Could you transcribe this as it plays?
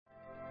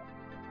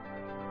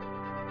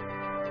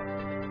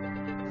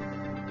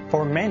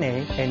For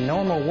many, a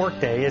normal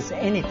workday is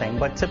anything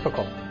but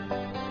typical.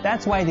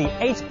 That's why the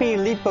HP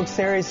Elitebook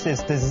series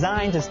is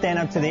designed to stand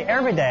up to the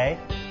everyday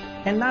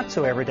and not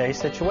so everyday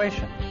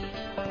situation.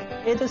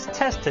 It is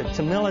tested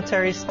to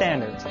military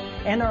standards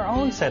and our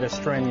own set of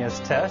strenuous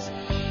tests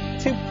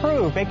to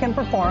prove it can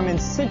perform in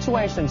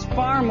situations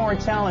far more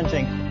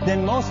challenging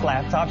than most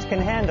laptops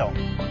can handle.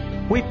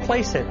 We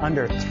place it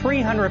under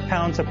 300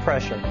 pounds of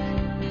pressure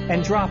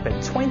and drop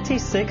it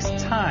 26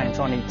 times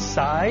on each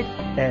side,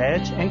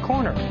 edge, and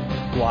corner.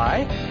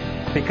 Why?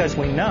 Because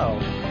we know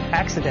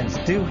accidents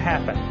do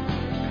happen.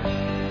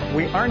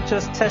 We aren't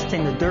just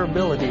testing the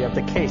durability of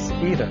the case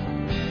either.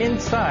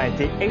 Inside,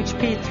 the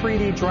HP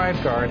 3D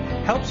Drive Guard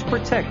helps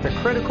protect the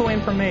critical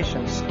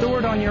information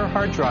stored on your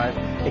hard drive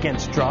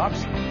against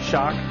drops,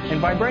 shock,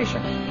 and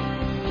vibration.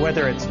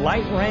 Whether it's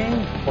light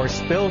rain or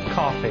spilled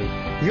coffee,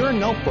 your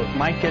notebook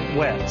might get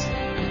wet.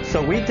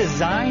 So we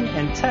design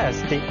and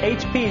test the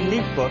HP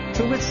Elitebook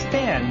to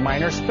withstand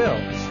minor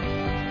spills.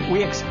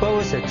 We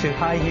expose it to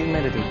high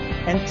humidity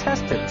and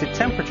test it to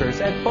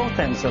temperatures at both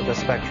ends of the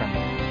spectrum.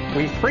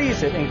 We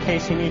freeze it in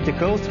case you need to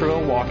go through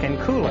a walk-in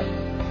cooler.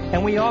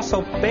 And we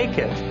also bake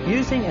it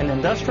using an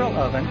industrial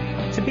oven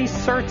to be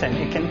certain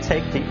it can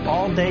take the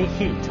all-day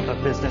heat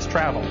of business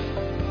travel.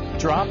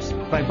 Drops,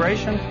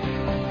 vibration,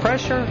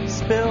 pressure,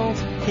 spills,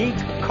 heat,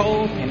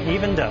 cold, and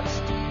even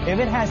dust. If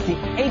it has the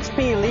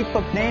HP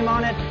Elitebook name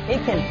on it,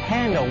 it can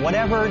handle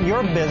whatever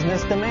your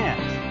business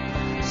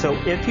demands. So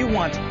if you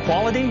want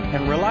quality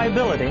and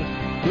reliability,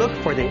 look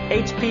for the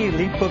HP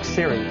Elitebook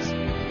series,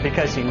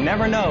 because you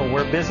never know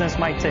where business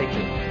might take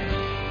you.